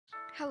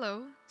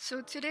Hello,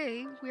 so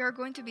today we are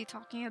going to be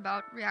talking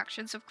about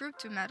reactions of group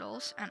 2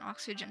 metals and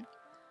oxygen.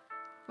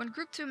 When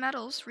group 2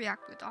 metals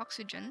react with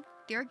oxygen,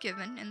 they are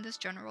given in this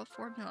general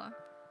formula,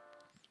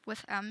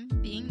 with M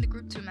being the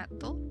group 2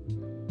 metal,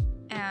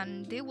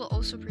 and they will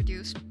also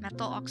produce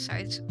metal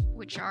oxides,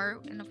 which are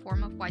in the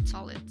form of white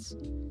solids.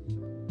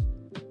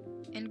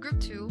 In group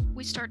 2,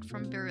 we start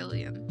from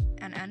beryllium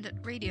and end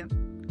at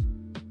radium.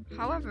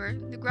 However,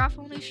 the graph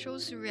only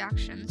shows the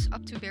reactions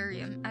up to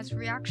barium, as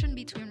reaction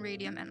between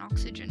radium and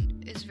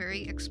oxygen is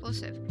very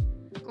explosive.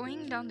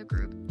 Going down the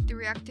group, the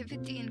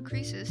reactivity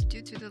increases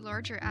due to the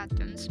larger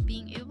atoms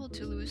being able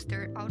to lose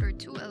their outer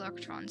 2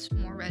 electrons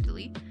more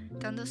readily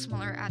than the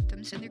smaller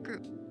atoms in the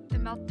group. The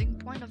melting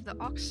point of the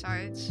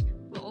oxides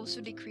will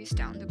also decrease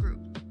down the group.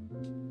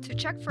 To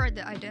check for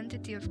the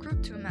identity of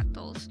group 2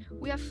 metals,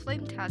 we have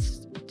flame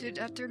tests to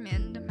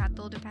determine the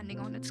metal depending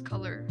on its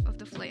color of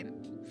the flame.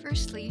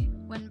 Firstly,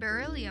 when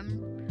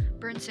beryllium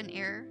burns in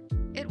air,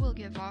 it will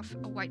give off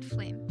a white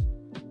flame.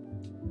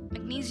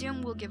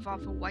 Magnesium will give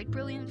off a white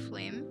brilliant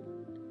flame.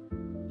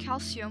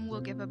 Calcium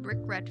will give a brick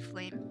red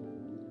flame.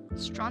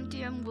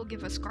 Strontium will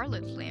give a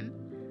scarlet flame.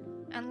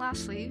 And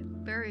lastly,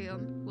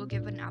 barium will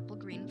give an apple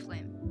green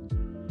flame.